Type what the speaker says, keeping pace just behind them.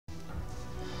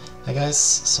Hey guys,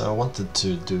 so I wanted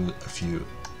to do a few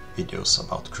videos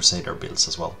about Crusader builds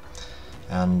as well.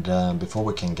 And before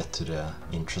we can get to the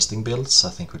interesting builds, I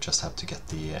think we just have to get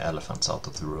the elephants out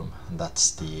of the room. And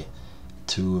that's the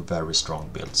two very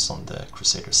strong builds on the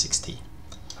Crusader-6T.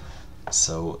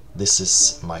 So this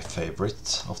is my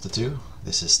favorite of the two.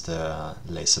 This is the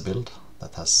laser build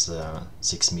that has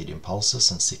 6 medium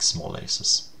pulses and 6 small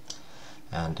lasers.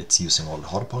 And it's using all the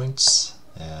hardpoints.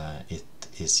 It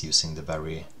is using the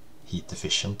very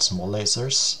heat-efficient small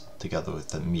lasers together with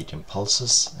the medium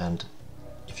pulses, and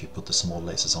if you put the small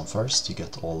lasers on first, you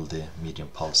get all the medium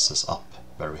pulses up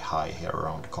very high here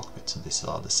around the cockpit. So these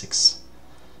are the 6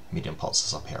 medium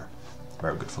pulses up here.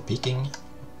 Very good for peaking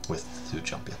with 2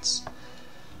 jump jets.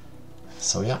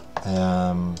 So yeah,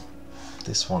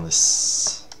 this one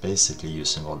is basically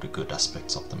using all the good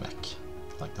aspects of the mech,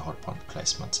 like the hardpoint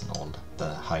placements and all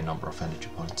the high number of energy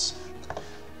points.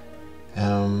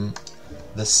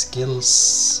 The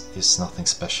skills is nothing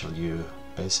special. You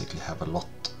basically have a lot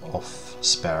of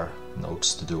spare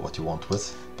nodes to do what you want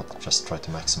with, but just try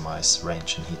to maximize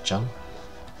range and heat gen.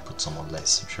 Put some on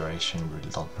laser duration, really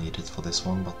don't need it for this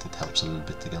one, but it helps a little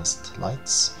bit against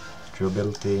lights.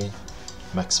 Durability,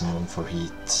 maximum for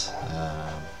heat,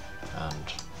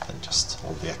 and then just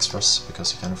all the extras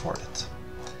because you can afford it.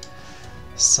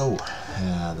 So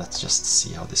let's just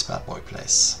see how this bad boy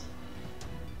plays.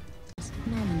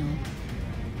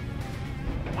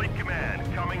 Fleet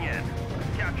command coming in.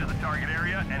 Capture the target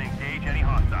area and engage any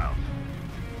hostiles.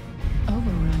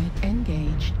 Override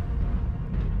engaged.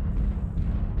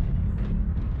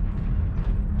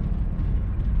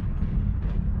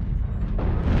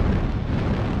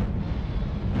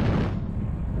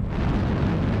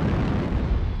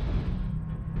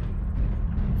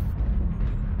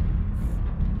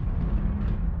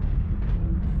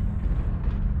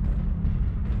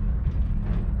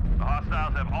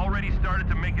 Have already started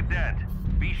to make a dent.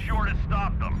 Be sure to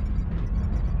stop them.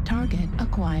 Target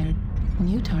acquired.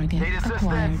 New target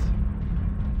acquired.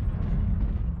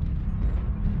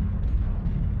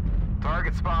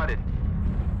 Target spotted.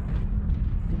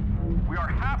 We are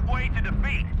halfway to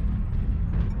defeat.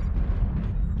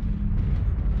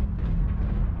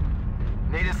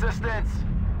 Need assistance.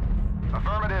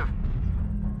 Affirmative.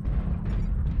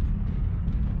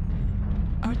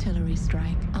 Artillery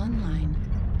strike online.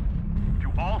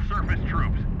 All surface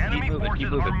troops, enemy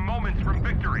forces are moments from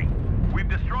victory. We've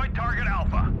destroyed target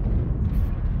Alpha.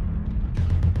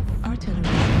 Artillery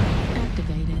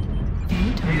activated.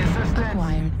 New target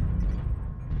acquired.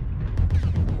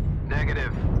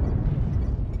 Negative.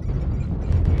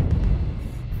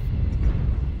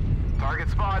 Target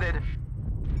spotted.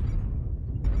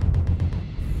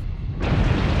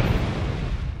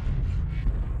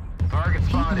 Target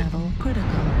spotted. Heat level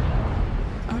critical.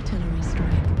 Artillery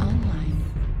strike online.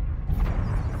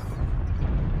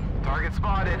 Target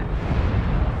spotted.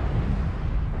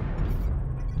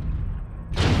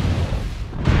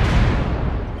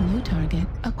 New target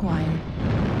acquired.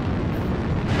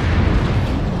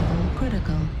 Heat level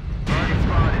critical. Target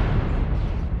spotted.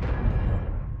 Heat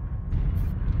level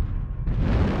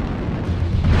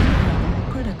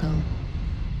critical.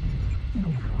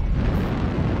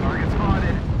 Target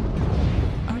spotted.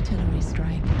 Artillery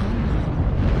strike online.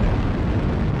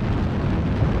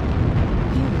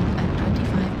 Fuel at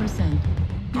 25%.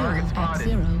 Target Fuel at spotted.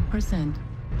 0%.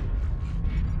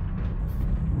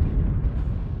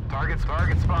 Target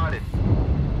spotted.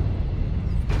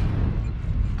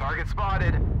 Target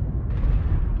spotted.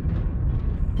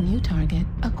 New target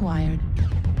acquired.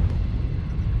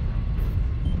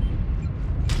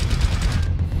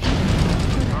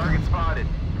 Target spotted.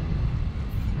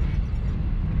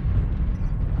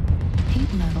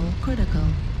 Heat level critical.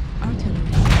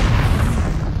 Artillery.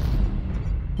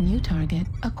 New target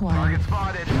acquired. Target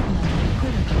spotted. Heat level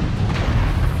critical.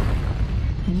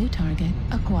 New target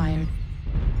acquired.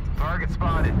 Target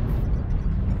spotted.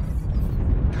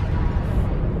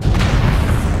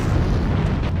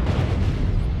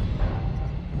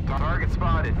 Target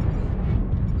spotted.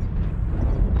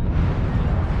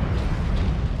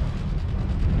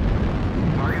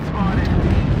 Target spotted.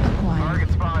 Acquired. Target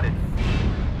spotted.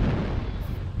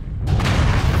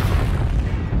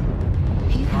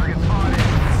 Heat Target level. spotted.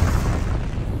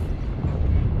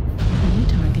 New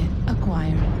target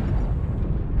acquired.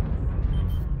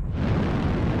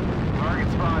 Target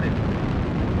spotted.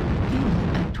 Fuel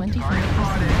at 25%. Target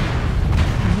spotted.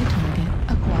 New target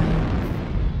acquired.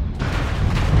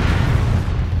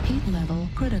 Heat level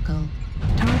critical.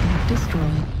 Target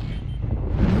destroyed.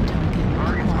 New target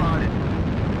Target acquired. spotted.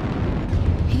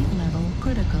 Heat level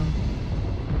critical.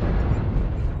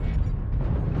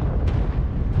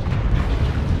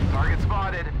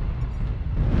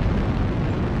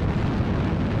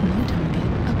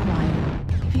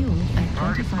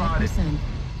 20%.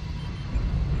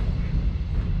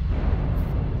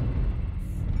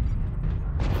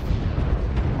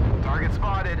 Target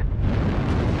spotted.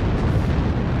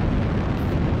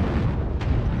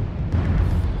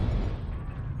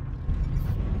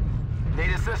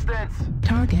 Need assistance.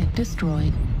 Target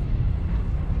destroyed.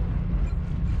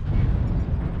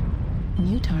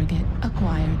 New target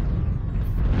acquired.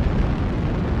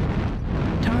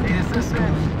 Target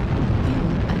destroyed.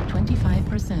 Fuel at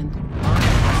 25%. Fuel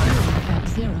at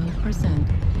 0%.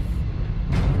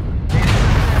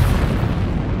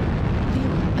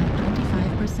 Fuel at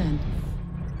 25%.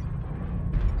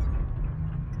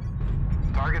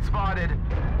 Target spotted.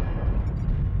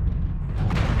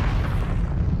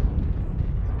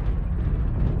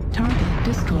 Target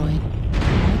destroyed.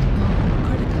 Light bomb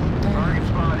critical Target damage.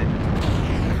 spotted.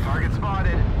 Target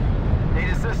spotted. Need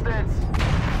assistance.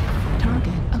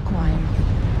 Target acquired.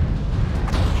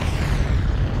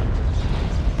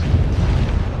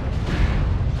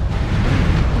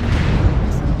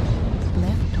 Missile.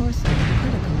 Left torso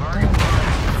critical Target damage.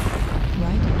 spotted.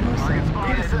 Right torso Target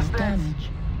spotted. critical Assistance. damage.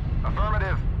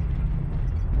 Affirmative.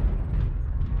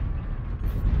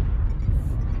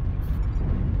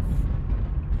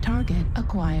 Target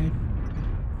acquired.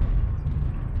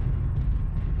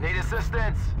 Need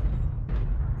assistance.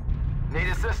 Need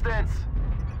assistance.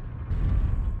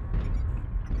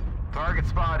 Target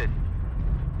spotted.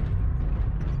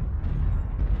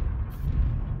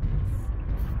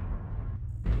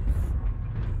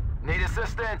 Need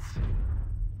assistance.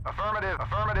 Affirmative.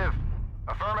 Affirmative.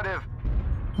 Affirmative.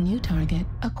 New target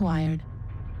acquired.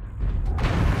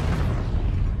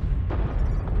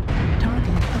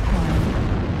 Target acquired.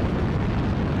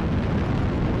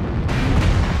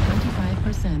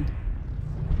 25%.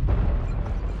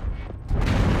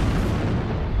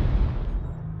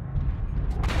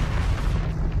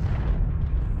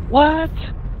 What?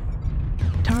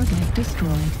 Target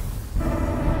destroyed.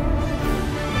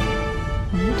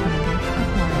 New target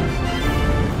acquired.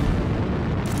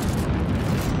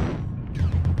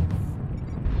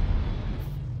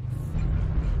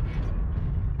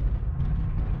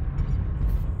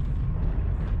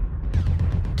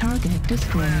 Target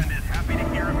destroyed. Command is